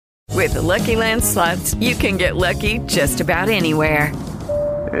With the Lucky Land Slots, you can get lucky just about anywhere.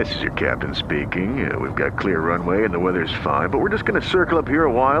 This is your captain speaking. We've got clear runway and the weather's fine, but we're just going to circle up here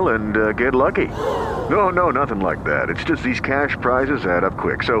a while and get lucky. No, nothing like that. It's just these cash prizes add up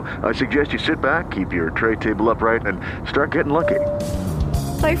quick. So I suggest you sit back, keep your tray table upright, and start getting lucky.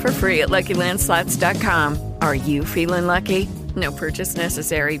 Play for free at LuckyLandSlots.com. Are you feeling lucky? No purchase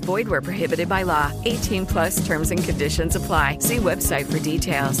necessary. Void where prohibited by law. 18 plus terms and conditions apply. See website for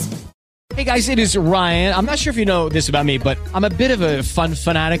details. Hey guys, it is Ryan. I'm not sure if you know this about me, but I'm a bit of a fun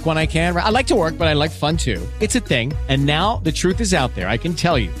fanatic when I can. I like to work, but I like fun too. It's a thing. And now the truth is out there. I can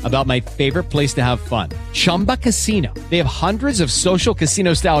tell you about my favorite place to have fun. Chumba Casino. They have hundreds of social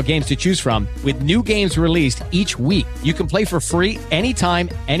casino style games to choose from with new games released each week. You can play for free anytime,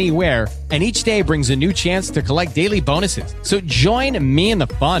 anywhere. And each day brings a new chance to collect daily bonuses. So join me in the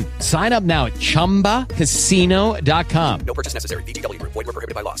fun. Sign up now at ChumbaCasino.com. No purchase necessary. VGW. Void where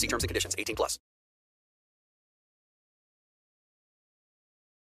prohibited by law. See terms and conditions. 18 plus.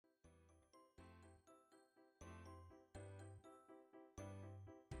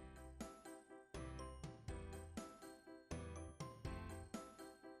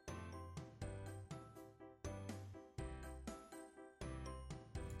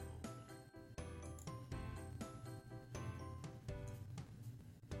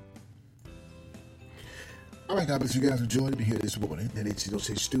 All right, God bless you guys for joining me here this morning at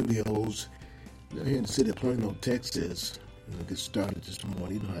HCOC Studios. We're here in the city of Plano, Texas. We'll get started this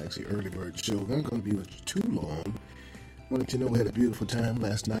morning. Actually, early bird show. I'm not going to be with you too long. Wanted to know we had a beautiful time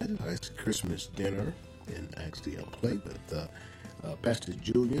last night. Actually, Christmas dinner, and actually I played with Pastor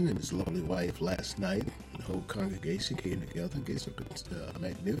Julian and his lovely wife last night. The whole congregation came together and gave some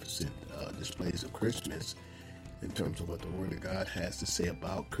magnificent displays of Christmas in terms of what the Word of God has to say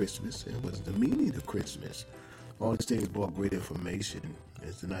about Christmas and what's the meaning of Christmas. All these things brought great information,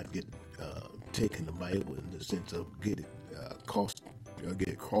 is to not get taken the Bible in the sense of get it crossed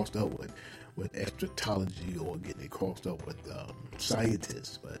up with eschatology or getting it crossed up with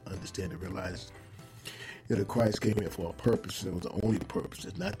scientists, but understand and realize that Christ came here for a purpose, and it was the only purpose.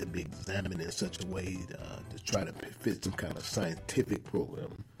 It's not to be examined in such a way to try to fit some kind of scientific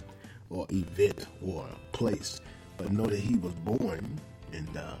program or event or place, but know that he was born and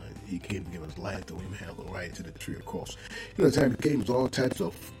he came to give us life that we may have the right to the tree of cross. You know, the time he came was all types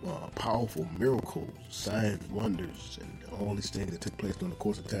of powerful miracles, signs, wonders, and all these things that took place during the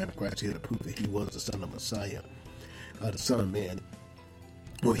course of time. Christ here to prove that he was the Son of Messiah, the Son of Man.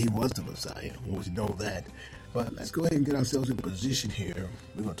 Well, he was the Messiah. We know that. But let's go ahead and get ourselves in position here.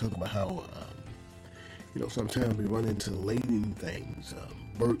 We're going to talk about how sometimes we run into laden things,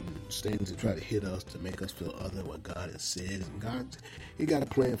 burdens, things that try to hit us to make us feel other than what God has said. And God, he got a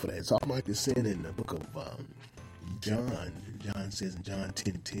plan for that. It's almost like said in the book of John. John says in John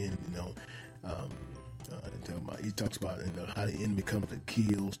 10:10, he talks about how the enemy comes to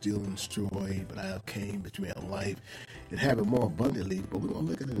kill, steal, and destroy, but I have came that you may have life and have it more abundantly. But we're going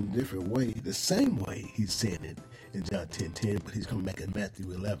to look at it in a different way, the same way he's saying it in John 10:10, but he's coming back in Matthew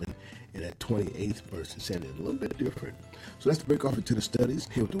 11 in that 28th verse and saying it a little bit different. So let's break off into the studies,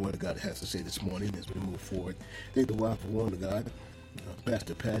 hear what the Word of God has to say this morning as we move forward. Thank the wife of one of God,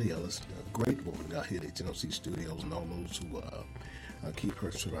 Pastor Patty Ellis, a great woman out here at HNOC Studios, and all those who keep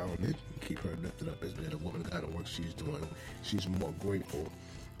her surrounded, keep her lifted up as being a woman of God and work she's doing. She's more grateful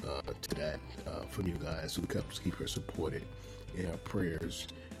to that from you guys who keep her supported in our prayers,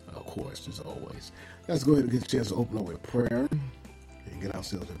 of course, as always. Let's go ahead and get a chance to open up with prayer and get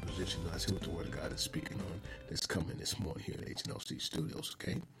ourselves in position. Let's see what the Word of God is speaking on that's coming this morning here at HNOC Studios,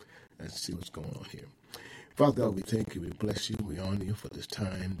 okay? Let's see what's going on here. Father God, we thank you, we bless you, we honor you for this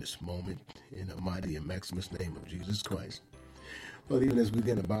time, this moment, in the mighty and maximus name of Jesus Christ. Lord, even as we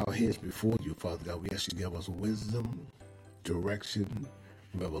begin to bow our heads before you, Father God, we ask you to give us wisdom, direction,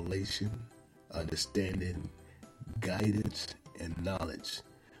 revelation, understanding, guidance, and knowledge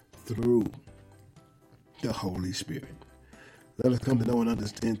through the Holy Spirit. Let us come to know and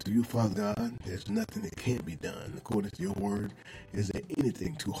understand through you, Father God, there's nothing that can't be done. According to your word, is there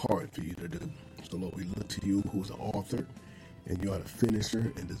anything too hard for you to do? So, Lord, we look to you, who is the author, and you are the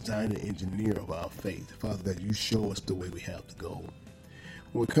finisher and designer and engineer of our faith. Father God, you show us the way we have to go.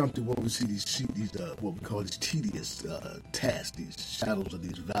 When we come to what we see these what we call these tedious tasks, these shadows of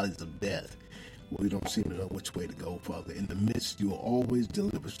these valleys of death, where we don't seem to know which way to go, Father. In the midst, you will always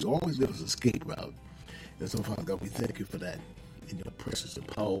deliver us. You always give us an escape route. And so, Father God, we thank you for that. In your precious and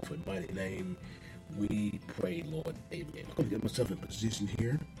powerful and mighty name, we pray, Lord. Amen. I'm going to get myself in position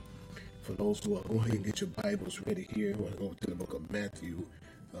here. For those who are, go ahead and get your Bibles ready here. I want to go to the book of Matthew,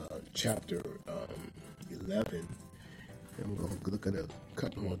 chapter 11. And we're going to look at a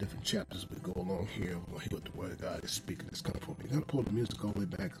couple more different chapters as we go along here. We're going to hear what the Word of God is speaking that's coming from. You're going to pull the music all the way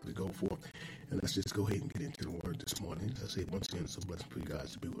back as we go forth. And let's just go ahead and get into the Word this morning. As I say, once again, it's a blessing for you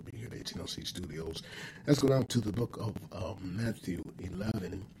guys to be with me here at HNLC Studios. Let's go down to the book of Matthew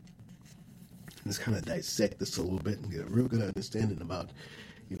 11. And let's kind of dissect this a little bit and get a real good understanding about,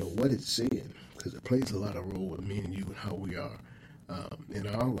 what it's saying. Because it plays a lot of role with me and you and how we are in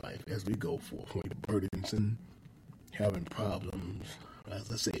our life as we go forth. When we're burdens and having problems, as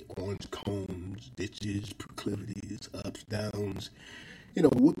I say, orange cones, ditches, proclivities, ups, downs,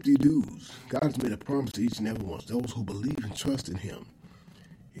 whoop-de-doos. God's made a promise to each and every one of those who believe and trust in Him.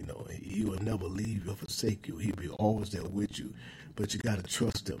 He will never leave you or forsake you. He'll be always there with you. But you got to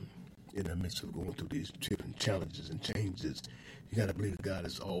trust Him in the midst of going through these different challenges and changes. You got to believe that God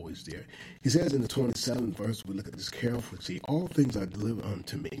is always there. He says in the 27th verse, we look at this carefully. See, all things are delivered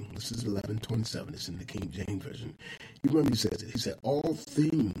unto me. This is 11:27. It's in the King James Version. You remember he says it. He said, all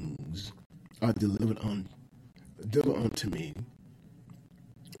things are delivered unto me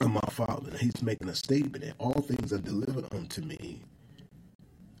of my Father. Now, he's making a statement that all things are delivered unto me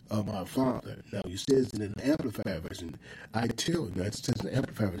of my Father. Now, he says it in the Amplified Version. I tell you, now it says in the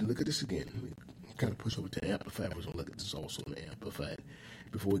Amplified Version. Look at this again. Kind of push over to the Amplified Version. Look at this also in the Amplified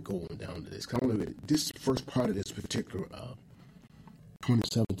before we go on down to this. This first part of this particular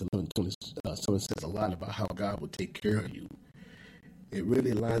 27 to 11, 27 says a lot about how God will take care of you. It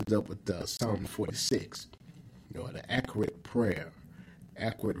really lines up with Psalm 46. An accurate prayer,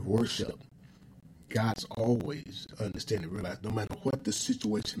 accurate worship. God's always understand and realize no matter what the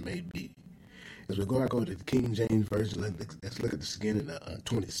situation may be. As we go to the King James Version, let's look at this again in the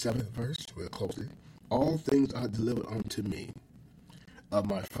 27th verse, real closely. All things are delivered unto me of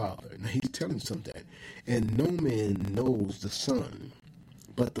my Father. Now he's telling something. And no man knows the Son,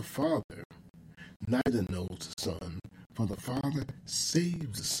 but the Father. Neither knows the Son, for the Father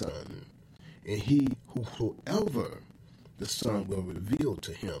saves the Son. And he whoever the Son will reveal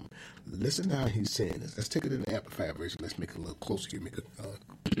to him. Listen how he's saying this. Let's take it in the Amplified Version. Let's make it a little closer here, make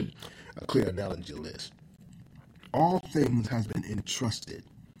a clear analogy list. All things has been entrusted.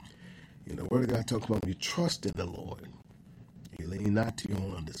 The Word of God talks about you trust in the Lord. You lean not to your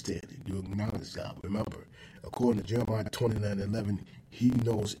own understanding. You acknowledge God. Remember, according to Jeremiah 29:11, He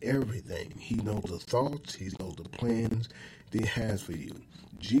knows everything. He knows the thoughts. He knows the plans that He has for you.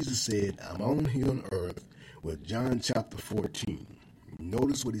 Jesus said, I'm on here on earth with John chapter 14.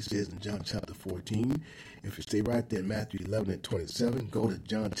 Notice what He says in John chapter 14. If you stay right there in Matthew 11:27, go to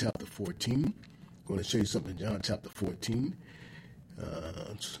John chapter 14. I'm going to show you something in John chapter 14.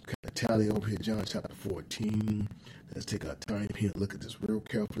 Kind of tally over here, John chapter 14. Let's take our time here and look at this real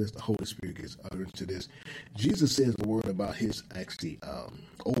carefully as the Holy Spirit gives utterance to this. Jesus says the word about His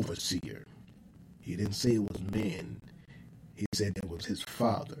overseer. He didn't say it was man. He said it was His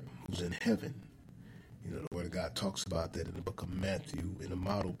Father who's in heaven. The Word of God talks about that in the book of Matthew in the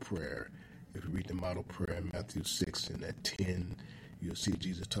model prayer. If you read the model prayer in Matthew 6 and at 10, you'll see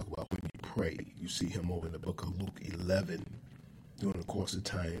Jesus talk about when you pray. You see Him over in the book of Luke 11 during the course of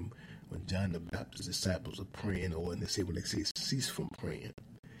time when John the Baptist's disciples are praying, or when they say cease from praying.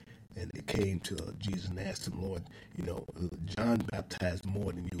 And they came to Jesus and asked Him, Lord, John baptized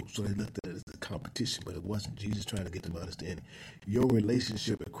more than you. So they looked at it as a competition, but it wasn't. Jesus trying to get them to understand your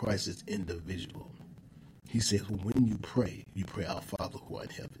relationship with Christ is individual. He says, when you pray, our Father who art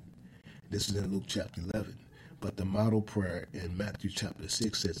in heaven. This is in Luke chapter 11. But the model prayer in Matthew chapter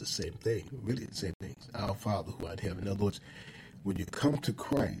 6 says the same thing. Really the same thing. Our Father who art in heaven. In other words, when you come to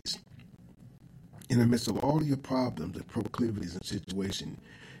Christ, in the midst of all your problems and proclivities and situations,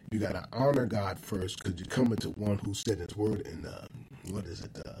 you got to honor God first, because you come into one who said His word in,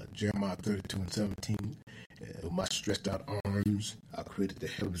 Jeremiah 32:17. With my stretched out arms, I created the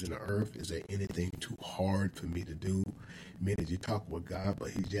heavens and the earth. Is there anything too hard for me to do? Meaning you talk with God,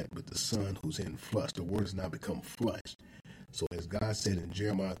 but He's yet with the Son who's in flesh. The word has now become flesh. So as God said in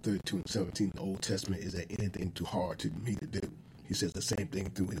Jeremiah 32:17, the Old Testament, is there anything too hard to me to do? He says the same thing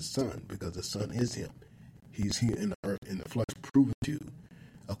through His Son, because the Son is Him. He's here in the earth, in the flesh, proving to you,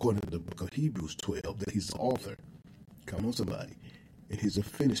 according to the book of Hebrews 12, that He's the author. Come on, somebody. And He's a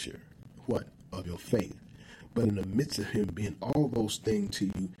finisher, of your faith. But in the midst of Him being all those things to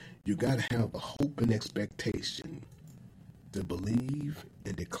you, you got to have a hope and expectation to believe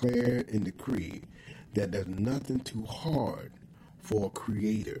and declare and decree that there's nothing too hard for a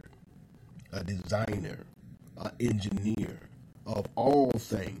creator, a designer, an engineer of all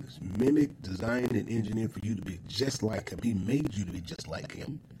things. Mimic, design, and engineer for you to be just like Him. He made you to be just like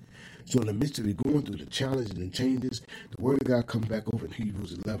Him. So in the midst of you going through the challenges and changes, the Word of God comes back over in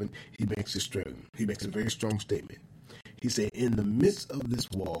Hebrews 11. He makes it strong. He makes a very strong statement. He said, in the midst of this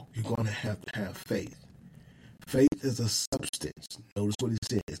walk, you're going to have faith. Faith is a substance. Notice what he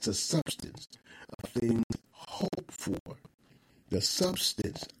said. It's a substance of things hoped for. The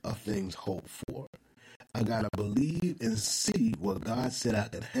substance of things hoped for. I got to believe and see what God said I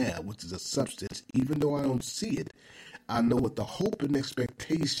could have, which is a substance. Even though I don't see it, I know with the hope and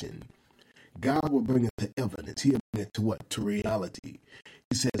expectation, God will bring it to evidence. He'll bring it to what? To reality.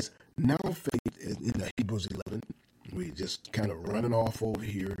 He says, now faith is in the Hebrews 11. We just kind of running off over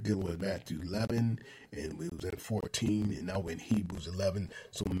here, dealing with Matthew 11, and we was at 14, and now we're in Hebrews 11.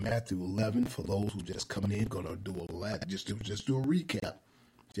 So Matthew 11, for those who just coming in, going to do a lot, just do a recap.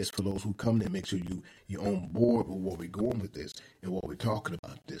 Just for those who come in, make sure you're on board with where we're going with this and what we're talking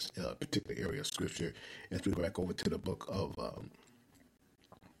about this particular area of Scripture. As we go back over to the book of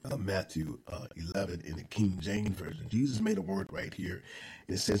Matthew 11 in the King James Version. Jesus made a word right here.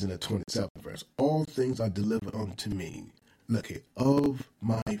 It says in the 27th verse, all things are delivered unto me, look here, of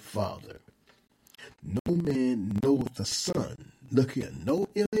my Father. No man knoweth the Son. Look here, no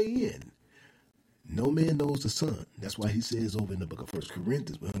M-A-N. No man knows the Son. That's why he says over in the book of 1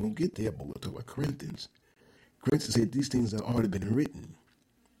 Corinthians, we're not going to get there, but we'll talk about Corinthians. Corinthians said these things have already been written,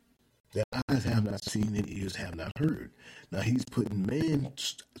 that eyes have not seen and ears have not heard. Now he's putting man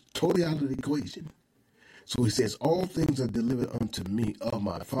totally out of the equation. So he says, all things are delivered unto me of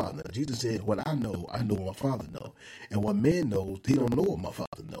my Father. Now, Jesus said, what I know what my Father know. And what man knows, he don't know what my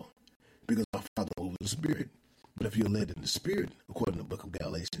Father know. Because my Father knows the Spirit. But if you're led in the Spirit, according to the book of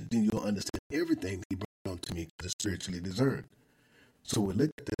Galatians, then you'll understand everything he brought unto me because it's spiritually discerned. So we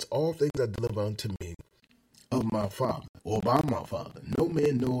look at this, all things are delivered unto me of my Father, or by my Father. No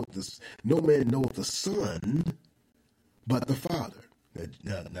man knoweth the Son, but the Father.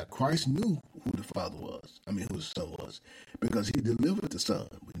 Now Christ knew who the Father was. Who the Son was, because he delivered the Son.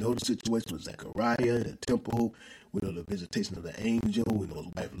 We know the situation with Zechariah in the temple. We know the visitation of the angel. We know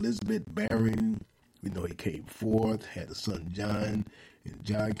his wife Elizabeth barren. We know he came forth, had the son John, and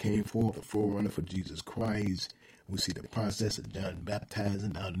John came forth, the forerunner for Jesus Christ. We see the process of John baptizing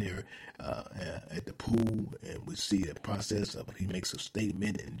down there at the pool, and we see the process of he makes a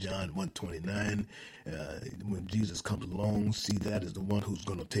statement in John 1:29. When Jesus comes along, see that as the one who's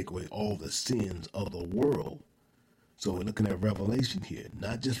going to take away all the sins of the world. So we're looking at Revelation here,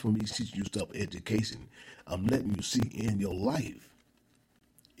 not just from me teaching you stuff education. I'm letting you see in your life.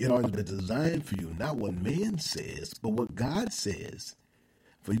 It already been designed for you, not what man says, but what God says.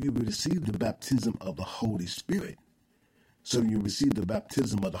 For you to receive the baptism of the Holy Spirit. So when you receive the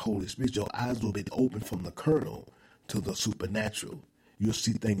baptism of the Holy Spirit, your eyes will be open from the carnal to the supernatural. You'll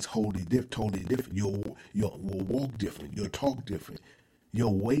see things totally different. You'll walk different. You'll talk different.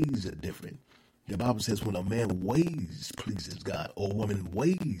 Your ways are different. The Bible says when a man ways pleases God, or a woman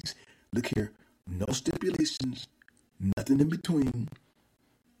ways, look here, no stipulations, nothing in between.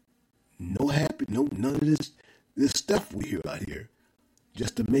 No happy, no none of this stuff we hear out here,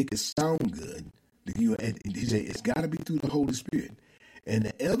 just to make it sound good. He said it's got to be through the Holy Spirit, and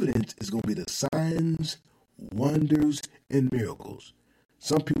the evidence is going to be the signs, wonders, and miracles.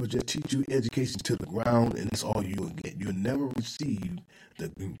 Some people just teach you education to the ground, and that's all you'll get. You'll never receive the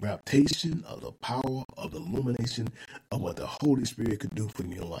gratification of the power of the illumination of what the Holy Spirit could do for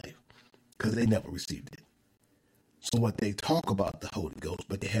your life, because they never received it. So what they talk about the Holy Ghost,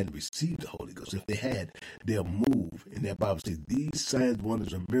 but they hadn't received the Holy Ghost. If they had, they'll move. And that Bible says these signs,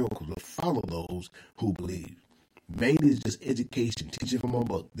 wonders, and miracles will follow those who believe. Mainly is just education, teaching from a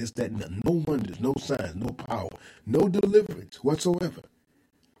book, this, that, and no wonders, no signs, no power, no deliverance whatsoever.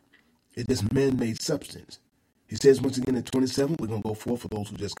 It's just man-made substance. He says once again in 27, we're going to go forth for those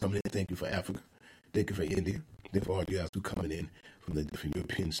who just come in. Thank you for Africa. Thank you for India. Thank you for all you guys who coming in from the different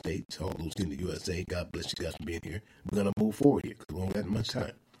European states, all those in the USA. God bless you guys for being here. We're going to move forward here because we don't have much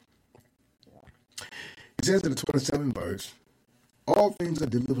time. He says in the 27th verse, all things are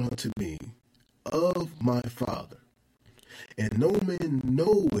delivered unto me of my Father, and no man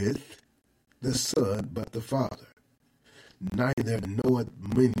knoweth the Son but the Father. Neither knoweth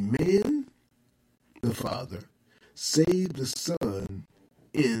any man the Father, save the Son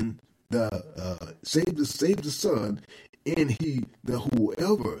in the save the Son, and he the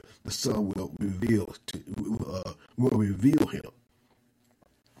whoever the Son will reveal him.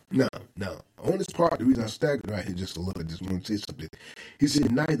 Now, on this part, the reason I staggered right here just a little, I just want to say something. He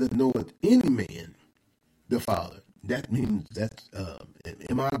said, neither knoweth any man the Father. That means that's,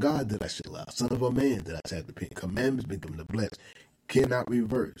 am I God that I should allow? Son of a man that I should have to pay. Commandments been given to bless. Cannot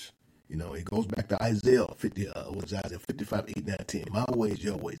reverse. You know, it goes back to Isaiah 55, 8, 9, 10. My ways,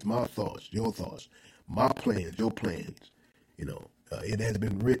 your ways. My thoughts, your thoughts. My plans, your plans. You know, It has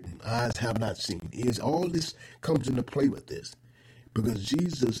been written, eyes have not seen. All this comes into play with this. Because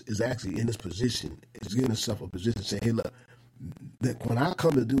Jesus is actually in this position, is giving himself a position saying, hey, look, that when I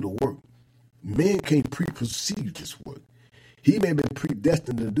come to do the work, man can't pre-perceive this work. He may have been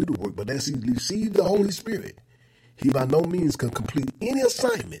predestined to do the work, but as he receives the Holy Spirit, he by no means can complete any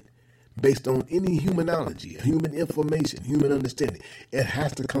assignment based on any humanology, human information, human understanding. It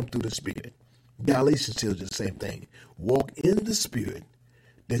has to come through the Spirit. Galatians tells you the same thing. Walk in the Spirit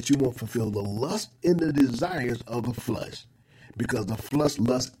that you won't fulfill the lust and the desires of the flesh. Because the flesh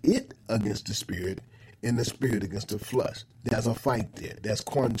lusts it against the Spirit and the Spirit against the flesh. There's a fight there. That's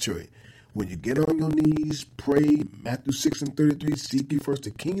contrary. When you get on your knees, pray, Matthew 6:33, seek ye first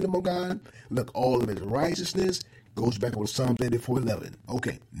the kingdom of God. Look, all of his righteousness goes back with Psalms 84:11.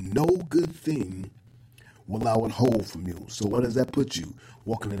 Okay, no good thing will I withhold from you. So what does that put you?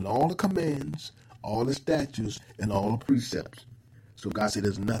 Walking in all the commands, all the statutes, and all the precepts. So God said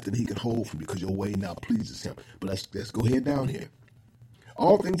there's nothing he can hold from you because your way now pleases him. But let's go ahead down here.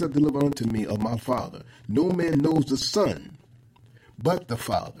 All things are delivered unto me of my Father. No man knows the Son but the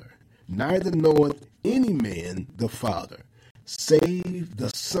Father. Neither knoweth any man the Father, save the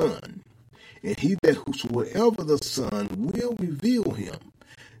Son. And he that whosoever the Son will reveal him.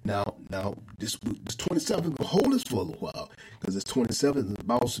 Now, this 27 will hold us for a little while, because this 27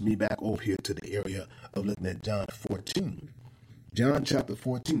 bounces me back over here to the area of looking at John 14. John chapter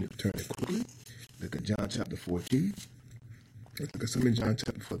 14, let's turn it quickly. Look at John chapter 14. Let's look at something in John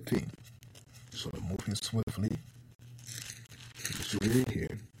chapter 14. Just want to move here swiftly. So we're in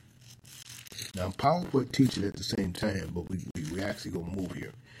here. Now, I'm powerful at teaching at the same time, but we actually going to move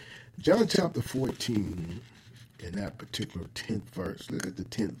here. John chapter 14, in that particular 10th verse. Look at the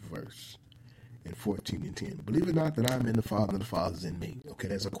 10th verse in 14 and 10. Believe it not that I'm in the Father and the Father's in me. Okay,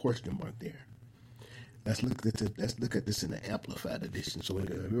 there's a question mark there. Let's look at this in the Amplified edition, so we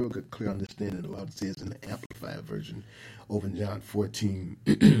get a real good, clear understanding of what it says in the Amplified version over in John 14,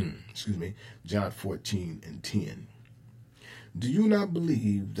 John 14 and 10. Do you not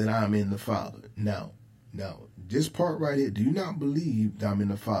believe that I'm in the Father? Now, this part right here, do you not believe that I'm in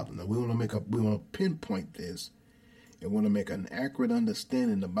the Father? Now, we want to pinpoint this and want to make an accurate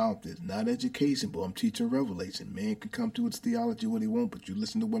understanding about this. Not education, but I'm teaching revelation. Man can come to its theology what he wants, but you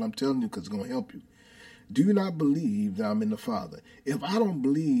listen to what I'm telling you because it's going to help you. Do you not believe that I'm in the Father? If I don't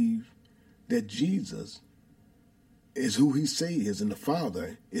believe that Jesus is who he say is and the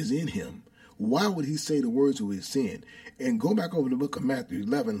Father is in him, why would he say the words of his sin? And go back over the book of Matthew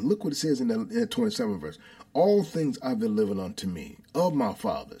 11. Look what it says in the 27th verse. All things are delivered unto me of my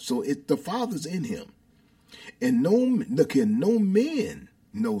Father. So the Father's in him. And no man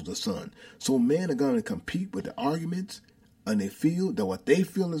knows the Son. So men are going to compete with the arguments, and they feel that what they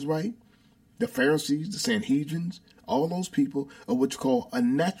feel is right. The Pharisees, the Sanhedrins, all those people are what you call a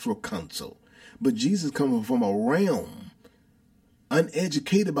natural counsel. But Jesus coming from a realm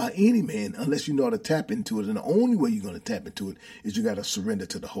uneducated by any man unless you know how to tap into it. And the only way you're going to tap into it is you got to surrender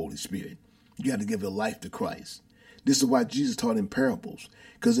to the Holy Spirit. You got to give your life to Christ. This is why Jesus taught in parables,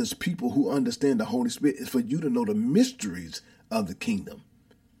 because it's people who understand the Holy Spirit. It's for you to know the mysteries of the kingdom.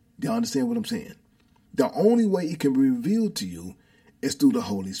 Do you understand what I'm saying? The only way it can be revealed to you is through the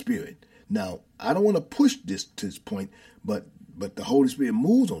Holy Spirit. Now, I don't want to push this to this point, but the Holy Spirit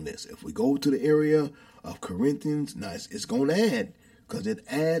moves on this. If we go to the area of Corinthians, now it's going to add, because it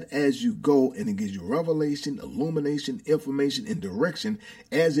adds as you go, and it gives you revelation, illumination, information, and direction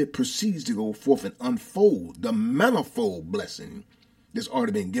as it proceeds to go forth and unfold the manifold blessing that's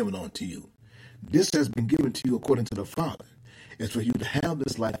already been given unto you. This has been given to you according to the Father. It's for you to have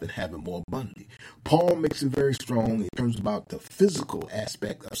this life and have it more abundantly. Paul makes it very strong in terms about the physical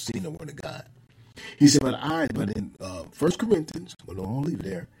aspect of seeing the Word of God. He said, but in 1 Corinthians, we don't leave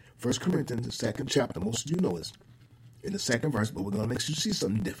there, 1 Corinthians, the 2nd chapter, most of you know this, in the 2nd verse, but we're going to make you see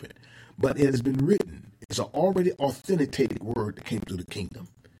something different. But it has been written. It's an already authenticated word that came through the kingdom.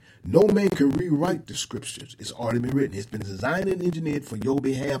 No man can rewrite the scriptures. It's already been written. It's been designed and engineered for your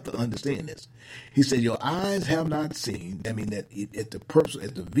behalf to understand this. He said, your eyes have not seen. That means that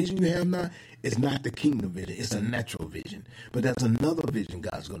the vision you have now, it's not the kingdom vision. It's a natural vision. But that's another vision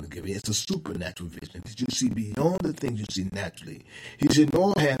God's going to give you. It's a supernatural vision that you see beyond the things you see naturally. He said,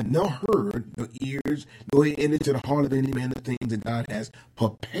 nor have no heard, no ears, nor entered to the heart of any man the things that God has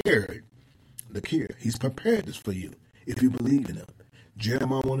prepared. Look here. He's prepared this for you if you believe in him.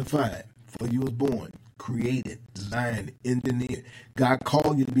 Jeremiah 1:5, for you was born, created, designed, engineered. God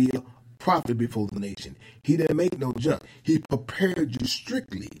called you to be a prophet before the nation. He didn't make no junk. He prepared you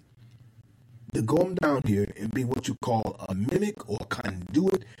strictly to go on down here and be what you call a mimic or a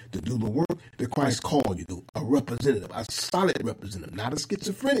conduit to do the work that Christ called you to, a representative, a solid representative, not a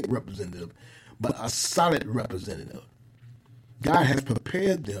schizophrenic representative, but a solid representative. God has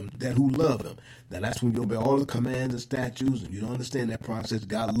prepared them that who love him. Now that's when you obey all the commands and statutes, and you don't understand that process.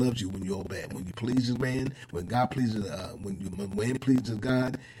 God loves you when you obey. When you please his man, when God pleases, when man pleases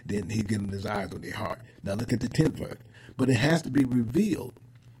God, then he gives them desires of their heart. Now look at the 10th verse. But it has to be revealed.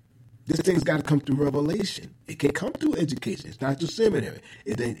 This thing's got to come through revelation. It can't come through education. It's not through seminary.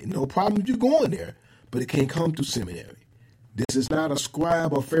 It ain't no problem with you going there, but it can't come through seminary. This is not a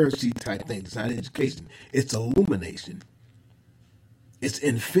scribe or Pharisee type thing. It's not education. It's illumination. It's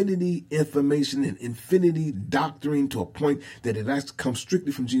infinity information and infinity doctrine to a point that it has to come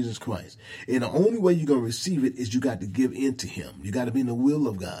strictly from Jesus Christ. And the only way you're going to receive it is you got to give in to him. You got to be in the will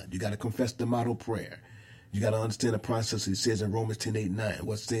of God. You got to confess the model prayer. You got to understand the process. It says in Romans 10:8-9,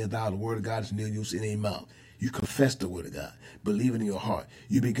 what says thou? The word of God is near you, in a mouth. You confess the word of God. Believe it in your heart.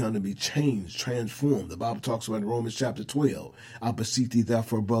 You become to be changed, transformed. The Bible talks about in Romans chapter 12. I beseech thee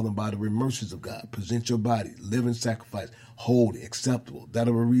therefore, brethren, by the mercies of God, present your body, living sacrifice, holy, acceptable, that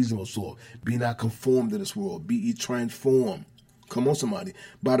of a reasonable sort. Be not conformed to this world. Be ye transformed. Come on, somebody.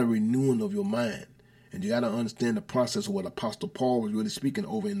 By the renewing of your mind. And you got to understand the process of what Apostle Paul was really speaking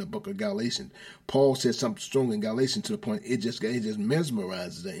over in the book of Galatians. Paul said something strong in Galatians to the point it just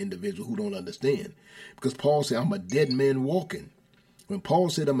mesmerizes an individual who don't understand. Because Paul said, I'm a dead man walking. When Paul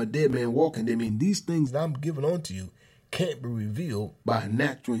said, I'm a dead man walking, they mean these things that I'm giving unto you can't be revealed by a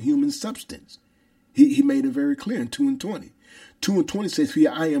natural human substance. He made it very clear in 2:20. 2:20 says,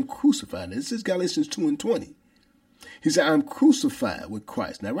 here I am crucified. And this is Galatians 2:20. He said, I'm crucified with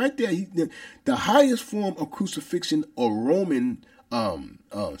Christ. Now, right there, the highest form of crucifixion or Roman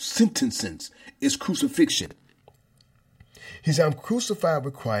sentencing is crucifixion. He said, I'm crucified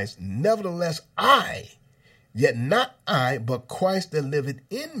with Christ. Nevertheless, yet not I, but Christ that liveth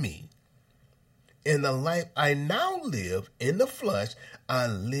in me. In the life I now live in the flesh, I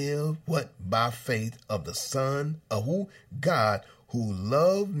live what? By faith of the Son of who? God, who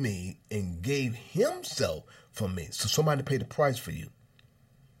loved me and gave himself for me. So somebody paid the price for you.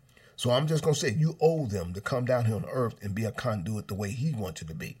 So I'm just going to say, you owe them to come down here on earth and be a conduit the way he wants you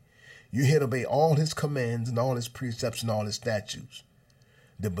to be. You're here to obey all his commands and all his precepts and all his statutes.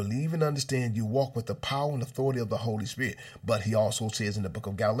 To believe and understand you walk with the power and authority of the Holy Spirit. But he also says in the book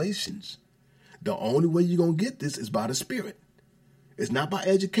of Galatians, the only way you're going to get this is by the Spirit. It's not by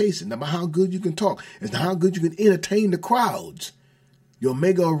education, not by how good you can talk. It's not how good you can entertain the crowds. Your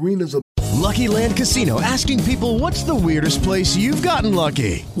mega arenas of Lucky Land Casino, asking people, what's the weirdest place you've gotten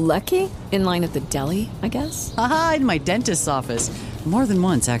lucky? Lucky? In line at the deli, I guess? Aha, in my dentist's office. More than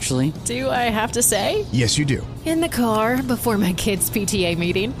once, actually. Do I have to say? Yes, you do. In the car before my kids' PTA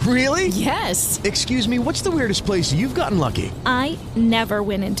meeting. Really? Yes. Excuse me, what's the weirdest place you've gotten lucky? I never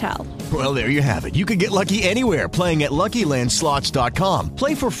win and tell. Well, there you have it. You can get lucky anywhere, playing at LuckyLandSlots.com.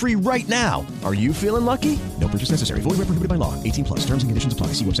 Play for free right now. Are you feeling lucky? No purchase necessary. Void where prohibited by law. 18+. Terms and conditions apply.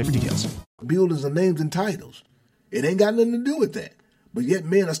 See website for details. buildings and names and titles. It ain't got nothing to do with that. But yet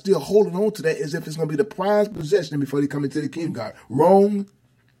men are still holding on to that as if it's going to be the prized possession before they come into the kingdom of God. Wrong.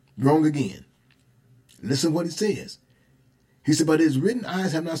 Wrong again. Listen what he says. He said, but his written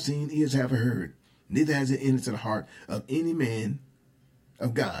eyes have not seen, ears have heard, neither has it entered into the heart of any man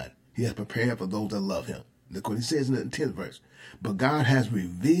of God. He has prepared for those that love him. Look what he says in the 10th verse. But God has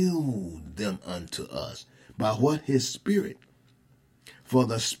revealed them unto us by what? His Spirit. For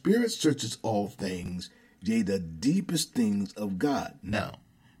the Spirit searches all things, yea, the deepest things of God. Now,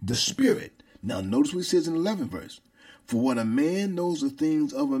 the Spirit. Now, notice what he says in the 11th verse. For what a man knows the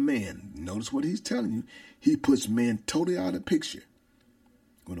things of a man. Notice what he's telling you. He puts man totally out of the picture.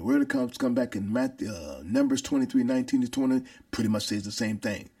 When the word come back in Numbers 23:19-20, pretty much says the same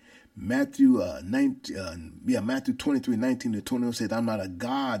thing. Matthew 23:19-21 says, I'm not a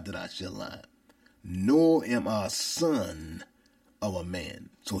God that I shall lie, nor am I a son of a man.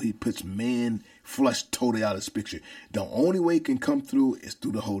 So he puts man, flesh, totally out of this picture. The only way it can come through is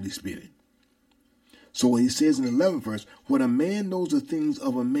through the Holy Spirit. So what he says in the 11th verse, when a man knows the things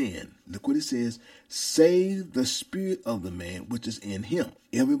of a man, look what it says, save the spirit of the man which is in him.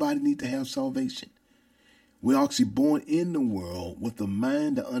 Everybody needs to have salvation. We're actually born in the world with the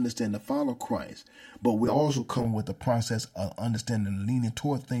mind to understand to follow Christ, but we also come with the process of understanding and leaning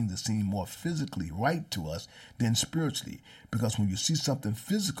toward things that seem more physically right to us than spiritually. Because when you see something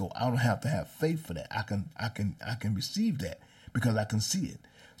physical, I don't have to have faith for that. I can receive that because I can see it.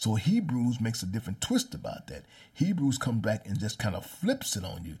 So Hebrews makes a different twist about that. Hebrews comes back and just kind of flips it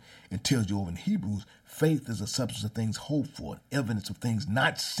on you and tells you over in Hebrews, faith is a substance of things hoped for, evidence of things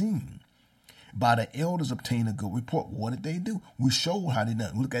not seen. By the elders obtain a good report. What did they do? We showed how they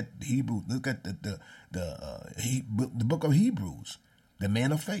done. Look at Hebrews. Look at the book of Hebrews. The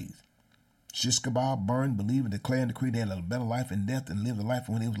man of faith. Shishkabah burned, believed, and declared and decreed they had a better life in death and lived a life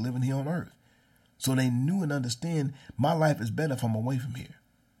when they was living here on earth. So they knew and understand my life is better if I'm away from here.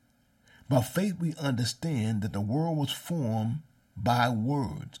 By faith we understand that the world was formed by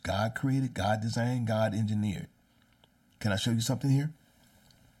words. God created, God designed, God engineered. Can I show you something here?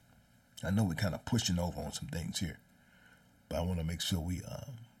 I know we're kind of pushing over on some things here, but I want to make sure we're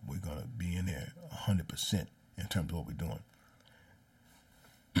going to be in there 100% in terms of what we're doing.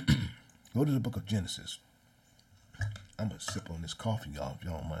 Go to the book of Genesis. I'm going to sip on this coffee, y'all, if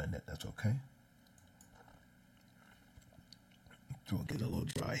y'all don't mind that. That's okay. So I'll get a little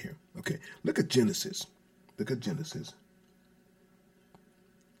dry here. Okay, look at Genesis. Look at Genesis.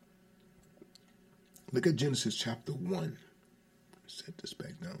 Look at Genesis chapter 1. Set this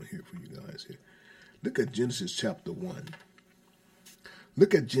back down here for you guys here. Look at Genesis chapter 1.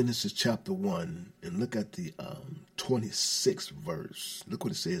 Look at Genesis chapter 1 and look at the 26th verse. Look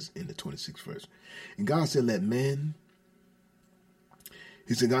what it says in the 26th verse. And God said,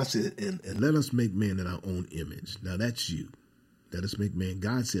 God said, and let us make man in our own image. Now that's you. Let us make man.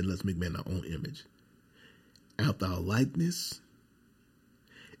 God said, let's make man in our own image. After our likeness.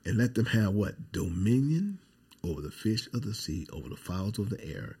 And let them have what? Dominion over the fish of the sea, over the fowls of the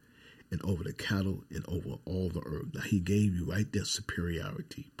air, and over the cattle, and over all the earth. Now, he gave you right there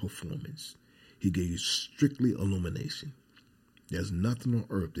superiority, performance. He gave you strictly illumination. There's nothing on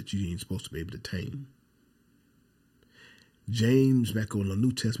earth that you ain't supposed to be able to tame. James, back on the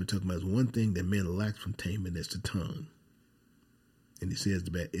New Testament, talking about one thing that man lacks from taming, that's the tongue. And he says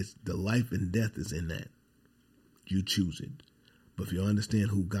it's the life and death is in that. You choose it. But if you understand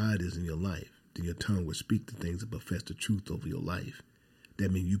who God is in your life, then your tongue will speak the things that profess the truth over your life.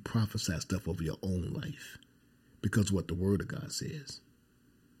 That means you prophesy stuff over your own life because of what the Word of God says.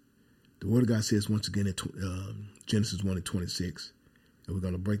 The Word of God says once again in Genesis 1 and 26, and we're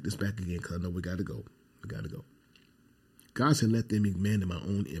going to break this back again because I know we got to go. We got to go. God said, let them make man in my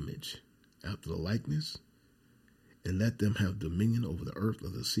own image, after the likeness, and let them have dominion over the earth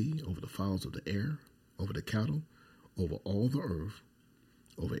of the sea, over the fowls of the air, over the cattle, over all the earth,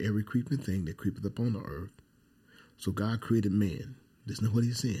 over every creeping thing that creepeth upon the earth. So God created man. Listen to what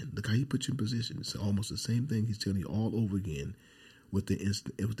he's saying. Look how he put you in position. It's almost the same thing he's telling you all over again with the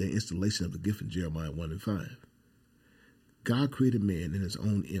installation of the gift in Jeremiah 1 and 5. God created man in his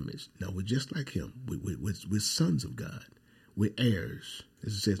own image. Now we're just like him. We're sons of God. We're heirs,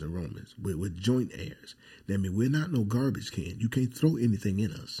 as it says in Romans. We're joint heirs. That means we're not no garbage can. You can't throw anything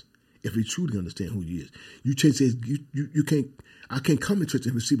in us if we truly understand who he is. You can't say you can't. I can't come to church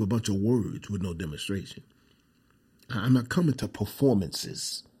and receive a bunch of words with no demonstration. I'm not coming to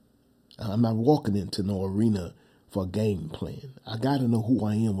performances. I'm not walking into no arena for a game plan. I got to know who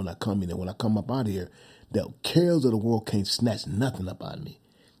I am when I come in. And when I come up out of here, the cares of the world can't snatch nothing up out of me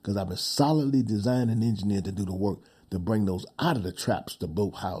because I've been solidly designed and engineered to do the work to bring those out of the traps, the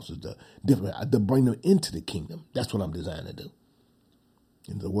boat houses, to bring them into the kingdom. That's what I'm designed to do.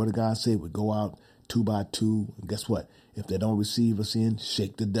 And the Word of God said we go out 2 by 2. And guess what? If they don't receive us in,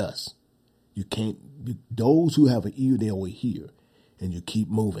 shake the dust. You can't. Those who have an ear, they will hear. And you keep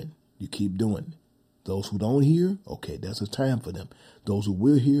moving. You keep doing. Those who don't hear, okay, that's a time for them. Those who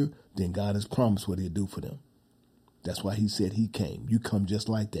will hear, then God has promised what he'll do for them. That's why he said he came. You come just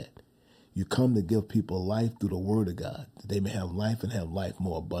like that. You come to give people life through the Word of God, that they may have life and have life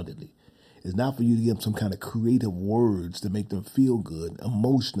more abundantly. It's not for you to give them some kind of creative words to make them feel good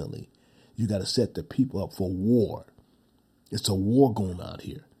emotionally. You got to set the people up for war. It's a war going out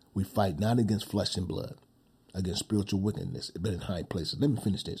here. We fight not against flesh and blood, against spiritual wickedness, but in high places. Let me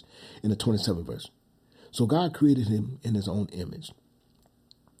finish this in the 27th verse. So God created him in his own image.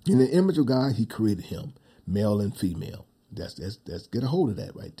 In the image of God, he created him, male and female. That's get a hold of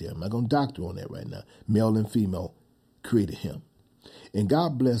that right there. I'm not going to doctor on that right now. Male and female created him. And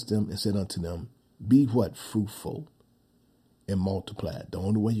God blessed them and said unto them, be what? Fruitful and multiply. The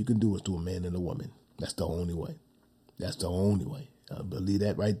only way you can do is through a man and a woman. That's the only way. That's the only way. I believe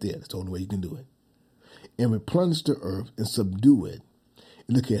that right there. That's the only way you can do it. And replenish the earth and subdue it.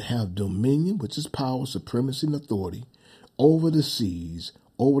 And look at have dominion, which is power, supremacy, and authority over the seas,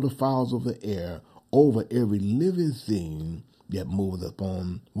 over the fowls of the air, over every living thing that moveth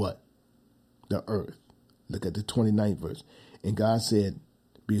upon what? The earth. Look at the 29th verse. And God said,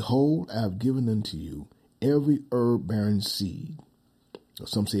 behold, I have given unto you every herb-bearing seed. Or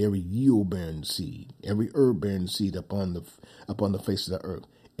some say every yield-bearing seed. Every herb-bearing seed upon the face of the earth.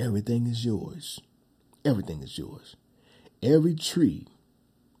 Everything is yours. Everything is yours. Every tree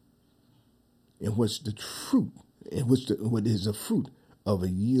in which the fruit, what is the fruit of a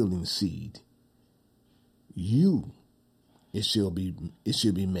yielding seed, it shall be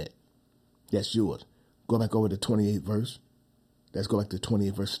met. That's yours. Go back over to 28th verse. Let's go back to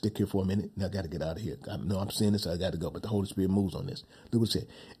 28th verse. Stick here for a minute. Now I got to get out of here. I know I'm saying this, so I got to go, but the Holy Spirit moves on this. Look what it said.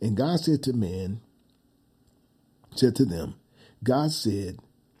 And God said to them, God said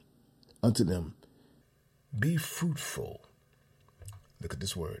unto them, be fruitful. Look at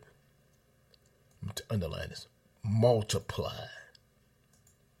this word. I'm going to underline this. Multiply.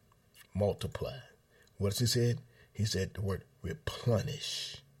 Multiply. What does he say? He said the word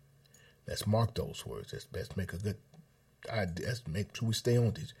replenish. Let's mark those words. Let's make a good idea. Let's make sure we stay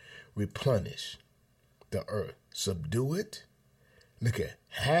on these. Replenish the earth. Subdue it. Look at,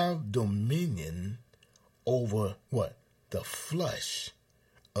 have dominion over what? The flesh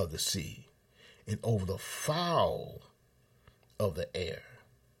of the sea, and over the fowl of the air,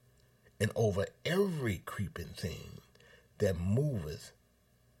 and over every creeping thing that moveth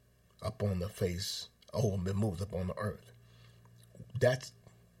upon the face, that moves upon the earth. That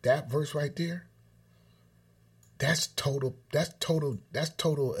verse right there. That's total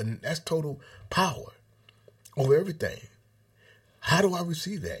power over everything. How do I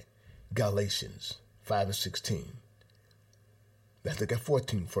receive that? Galatians 5:16. Let's look at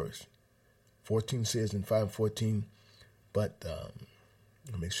 14 first. 14 says in 5:14, but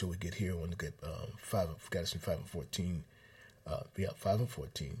make sure we get here. I want to get 5:14.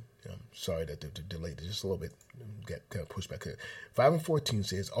 5:14. Sorry that the delay is just a little bit. Got kind of pushed back here. 5:14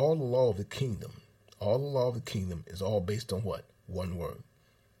 says, all the law of the kingdom is all based on what? One word.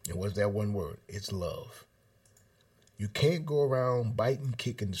 And what's that one word? It's love. You can't go around biting,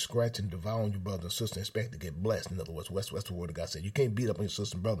 kicking, scratching, devouring your brother and sister and expect to get blessed. In other words, what's the word of God said? You can't beat up on your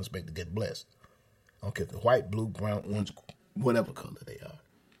sister and brother and expect to get blessed. I don't care if they're white, blue, brown, orange, whatever color they are.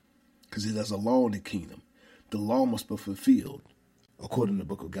 Because there's a law in the kingdom. The law must be fulfilled, according to the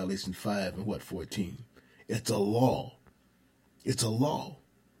book of Galatians 5 and 14. It's a law. It's a law.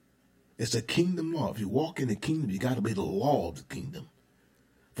 It's a kingdom law. If you walk in the kingdom, you got to be the law of the kingdom.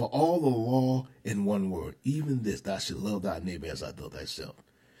 For all the law in one word, even this, thou shalt love thy neighbor as I love thyself.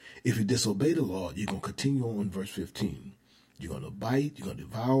 If you disobey the law, you're going to continue on in verse 15. You're going to bite, you're going to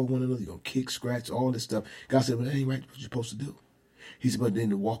devour one another, you're going to kick, scratch, all this stuff. God said, well, that ain't right what you're supposed to do. He said, but then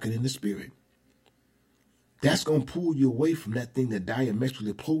to walk it in the spirit. That's going to pull you away from that thing that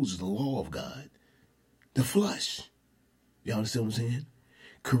diametrically opposes the law of God. The flesh. You understand what I'm saying?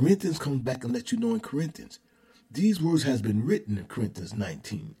 Corinthians comes back and lets you know in Corinthians. These words has been written in Corinthians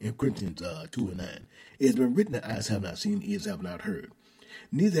 19, in Corinthians 2 and 9. It has been written that eyes have not seen, ears have not heard.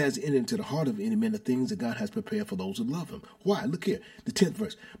 Neither has it entered into the heart of any man the things that God has prepared for those who love him. Why? Look here, the 10th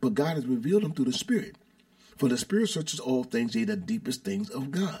verse. But God has revealed them through the Spirit. For the Spirit searches all things, yea, the deepest things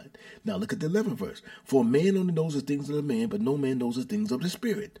of God. Now look at the 11th verse. For a man only knows the things of a man, but no man knows the things of the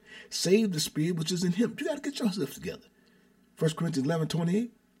Spirit. Save the Spirit which is in him. You got to get yourself together. 1 Corinthians 11:28.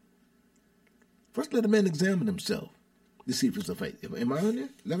 First, let a man examine himself to see if it's a faith. Am I on there?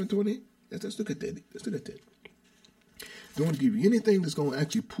 11:28. Let's look at that. Let's look at that. Don't want to give you anything that's going to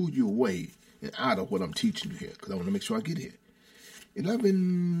actually pull you away and out of what I'm teaching you here, because I want to make sure I get here.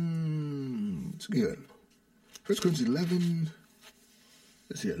 11. It's good. 1 Corinthians 11.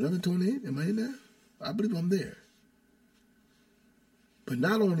 Let's see, 11:28. Am I in there? I believe I'm there. But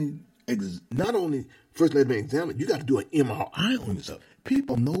not only first let me examine. You got to do an MRI on yourself.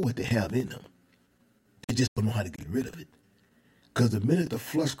 People know what they have in them. They just don't know how to get rid of it. Because the minute the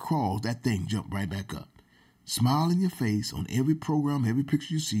flesh crawls, that thing jump right back up. Smile in your face on every program, every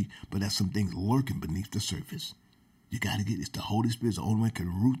picture you see, but there's some things lurking beneath the surface. You got to get it's the Holy Spirit's the only one who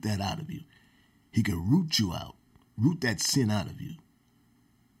can root that out of you. He can root you out, root that sin out of you.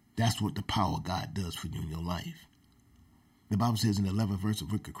 That's what the power of God does for you in your life. The Bible says in the 11th verse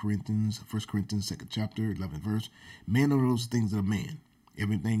of 1 Corinthians, 2nd chapter, 11th verse, man are those things of a man.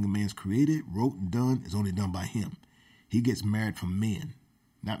 Everything a man's created, wrote, and done is only done by him. He gets married from men,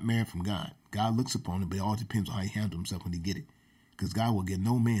 not married from God. God looks upon it, but it all depends on how he handles himself when he get it. Because God will give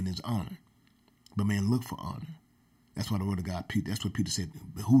no man his honor, but man look for honor. That's why the word of God, that's what Peter said,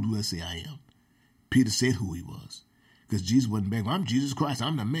 but who do I say I am? Peter said who he was. Because Jesus wasn't begging, I'm Jesus Christ,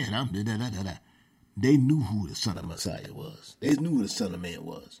 I'm the man, I'm da-da-da-da-da. They knew who the Son of Messiah was. They knew who the Son of Man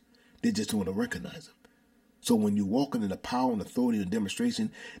was. They just don't want to recognize him. So when you're walking in the power and authority and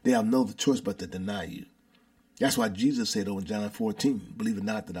demonstration, they have no other choice but to deny you. That's why Jesus said over in John 14, believe it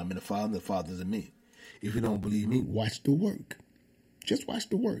not that I'm in the Father and the Father is in me. If you don't believe me, watch the work. Just watch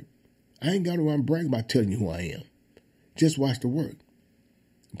the work. I ain't got to run bragging about telling you who I am. Just watch the work.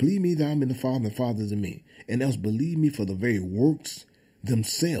 Believe me that I'm in the Father and the Father is in me. And else believe me for the very works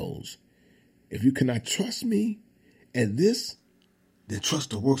themselves If you cannot trust me at this, then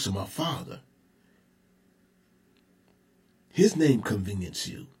trust the works of my Father. His name convenience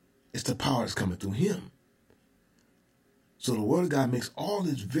you. It's the power that's coming through him. So the Word of God makes all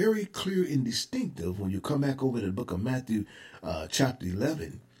this very clear and distinctive. When you come back over to the book of Matthew, chapter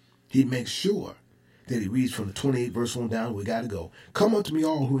 11, he makes sure that he reads from the 28th verse on down. We got to go. Come unto me,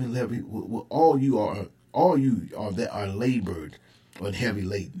 all who in heavy, all you are that are labored and heavy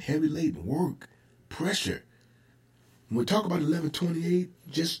laden, work, pressure. When we talk about 11:28,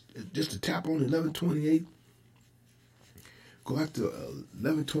 just to tap on 11:28, go after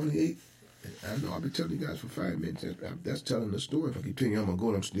 11:28. I know I've been telling you guys for 5 minutes. That's telling the story. If I keep telling you I'm going to go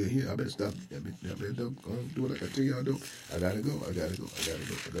and I'm still here, I better stop. I better go and do it like I tell y'all do. I got to go.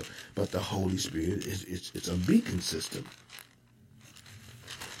 But the Holy Spirit, it's a beacon system.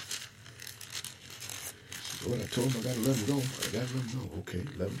 So when I told him I got to let him go. Okay,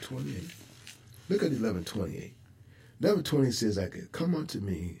 11:28. Look at 11:28. 11:20 says, I could come unto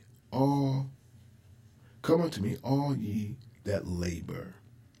me all ye that labor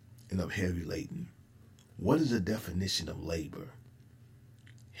and of heavy laden. What is the definition of labor?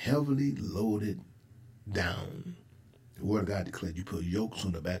 Heavily loaded down. The Word of God declared you put yokes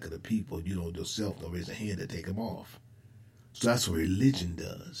on the back of the people. You don't yourself don't raise a hand to take them off. So that's what religion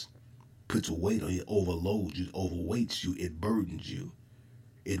does. Puts a weight on you, overloads you, overweights you, it burdens you.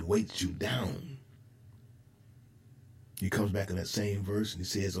 It weights you down. He comes back in that same verse and he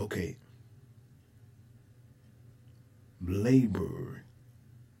says, okay, labor,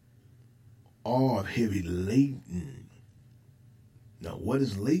 all heavy laden. Now, what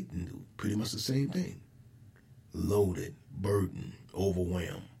does laden do? Pretty much the same thing. Loaded, burdened,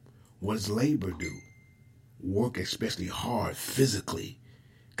 overwhelmed. What does labor do? Work especially hard physically.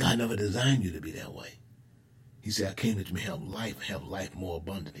 God never designed you to be that way. He said, I came that you may have life more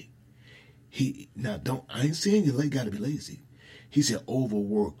abundantly. I ain't saying you got to be lazy. He said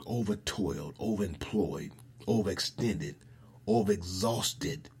overworked, overtoiled, overemployed, overextended,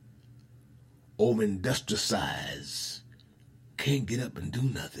 overexhausted, overindustrialized. Can't get up and do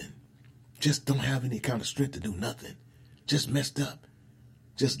nothing. Just don't have any kind of strength to do nothing. Just messed up.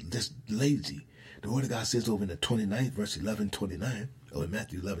 Just lazy. The Word of God says over in the 29th verse 11:29, or in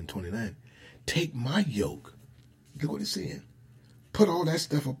Matthew 11:29, take my yoke. Look what it's saying. Put all that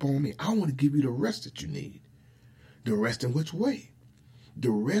stuff upon me. I want to give you the rest that you need. The rest in which way?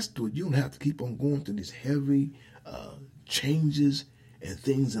 The rest where you don't have to keep on going through these heavy changes and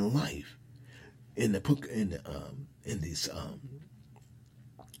things in life. In the book, in this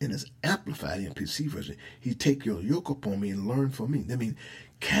amplified MPC version, he take your yoke upon me and learn from me. That means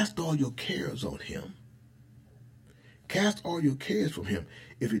cast all your cares on him. Cast all your cares from him.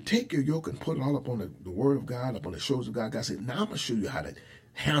 If you take your yoke and put it all up on the Word of God, up on the shoulders of God, God said, now I'm going to show you how to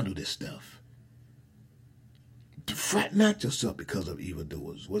handle this stuff. To fret not yourself because of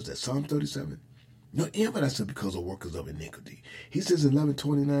evildoers. What's that, Psalm 37? No, envy thyself because of workers of iniquity. He says in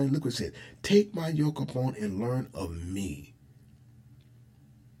 11:29, look what it said, take my yoke upon and learn of me.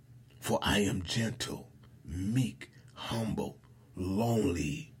 For I am gentle, meek, humble,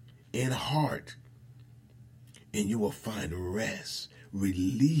 lonely in heart, and you will find rest,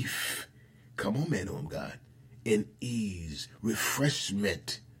 relief, come on, man of God, and ease,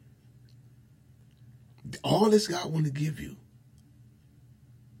 refreshment. All this God want to give you.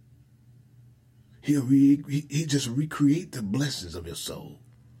 He just recreate the blessings of your soul.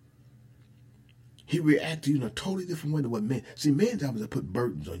 He react to you in a totally different way than what man. See, man's job is to put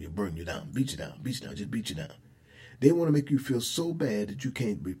burdens on you, burn you down, beat you down, just beat you down. They want to make you feel so bad that you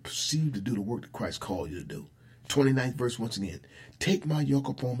can't be perceived to do the work that Christ called you to do. 29th verse once again. Take my yoke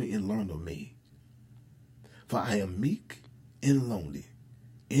upon me and learn of me. For I am meek and lonely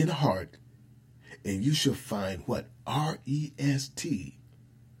in heart, and you shall find what? rest.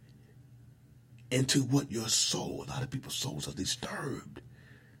 Into what your soul. A lot of people's souls are disturbed.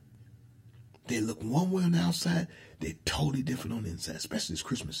 They look one way on the outside, they're totally different on the inside, especially this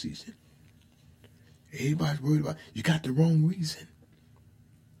Christmas season. Everybody's worried about, you got the wrong reason.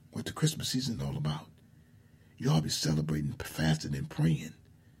 What the Christmas season is all about. You ought to be celebrating, fasting, and praying.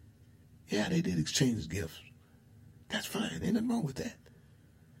 Yeah, they did exchange gifts. That's fine. Ain't nothing wrong with that.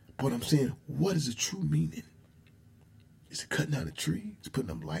 But I'm saying, what is the true meaning? Is it cutting down a tree? Is it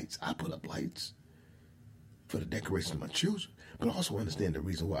putting up lights? I put up lights for the decoration of my children. But I also understand the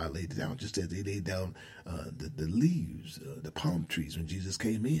reason why I laid it down, just as they laid down the leaves, the palm trees when Jesus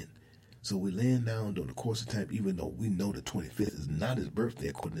came in. So we're laying down during the course of time, even though we know the 25th is not his birthday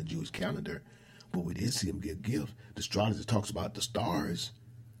according to the Jewish calendar, but we did see him give gifts. The astrologer talks about the stars.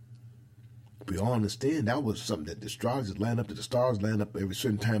 We all understand that was something that the stars line up, that the stars line up every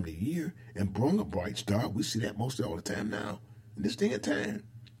certain time of the year and bring a bright star. We see that mostly all the time now, in this day and time.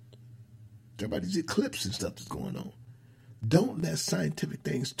 Talk about these eclipses and stuff that's going on. Don't let scientific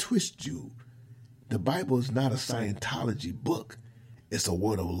things twist you. The Bible is not a Scientology book. It's a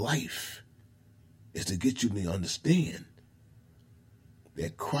word of life. It's to get you to understand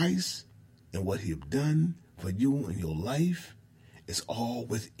that Christ and what he have done for you in your life is all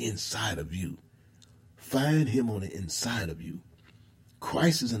within inside of you. Find him on the inside of you.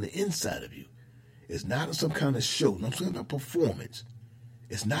 Christ is on the inside of you. It's not in some kind of show. I'm saying about performance.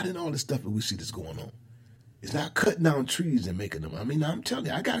 It's not in all the stuff that we see that's going on. It's not cutting down trees and making them. I mean, I'm telling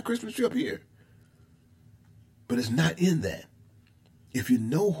you, I got a Christmas tree up here. But it's not in that. If you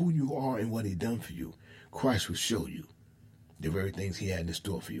know who you are and what he done for you, Christ will show you the very things he had in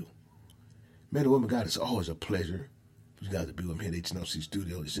store for you. Man and woman, God, it's always a pleasure for you guys to be with me here at HNLC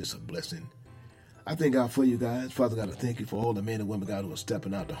Studio. It's just a blessing. I thank God for you guys. Father God, I thank you for all the men and women, God, who are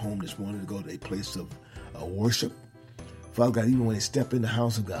stepping out the home this morning to go to a place of worship. Father God, even when they step in the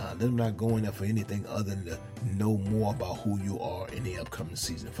house of God, let them not go in there for anything other than to know more about who you are in the upcoming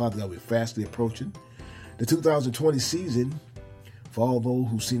season. Father God, we're fastly approaching the 2020 season. For all those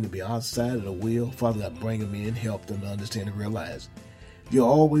who seem to be outside of the will, Father God, bring them in, help them to understand and realize you're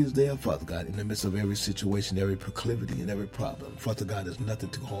always there, Father God, in the midst of every situation, every proclivity, and every problem. Father God, there's nothing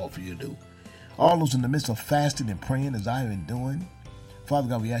too hard for you to do. All those in the midst of fasting and praying as I have been doing, Father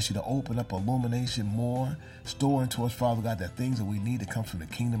God, we ask you to open up illumination more, store into us, Father God, the things that we need to come from the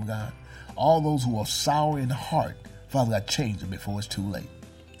kingdom, God. All those who are sour in heart, Father God, change them before it's too late.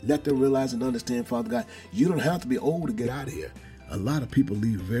 Let them realize and understand, Father God, you don't have to be old to get out of here. A lot of people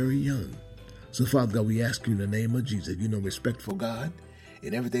leave very young. So, Father God, we ask you in the name of Jesus, respectful God,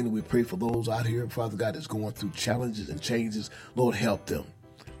 in everything that we pray for those out here, Father God, that's going through challenges and changes, Lord, help them.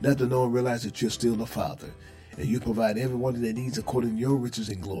 Let them know and realize that you're still the Father, and you provide everyone their needs according to your riches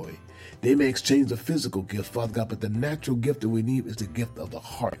and glory. They may exchange the physical gift, Father God, but the natural gift that we need is the gift of the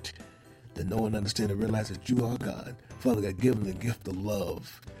heart, to know and understand and realize that you are God. Father God, give them the gift of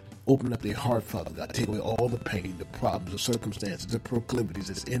love. Open up their heart, Father God. Take away all the pain, the problems, the circumstances, the proclivities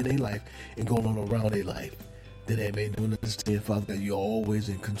that's in their life and going on around their life, that they may know and understand, Father God, you're always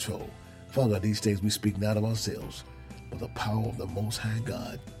in control. Father God, these things we speak not of ourselves, but the power of the Most High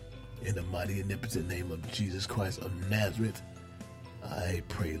God. In the mighty and omnipotent name of Jesus Christ of Nazareth, I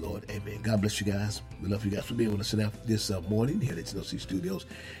pray, Lord. Amen. God bless you guys. We love you guys for being with us this morning here at HNLC Studios.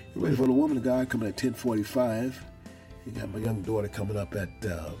 You're ready for the Woman of God coming at 10:45. You got my young daughter coming up at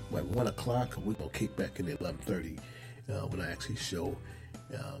 1 o'clock. We're going to kick back in at 11:30 when I actually show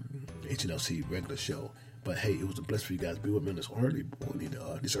HNLC regular show. But hey, it was a blessing for you guys to be with me on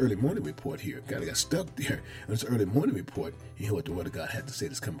this early morning report here. Kind of got stuck there on this early morning report. You hear what the Word of God had to say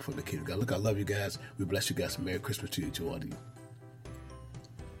that's coming from the kingdom of God. Look, I love you guys. We bless you guys. Merry Christmas to you, to all of you.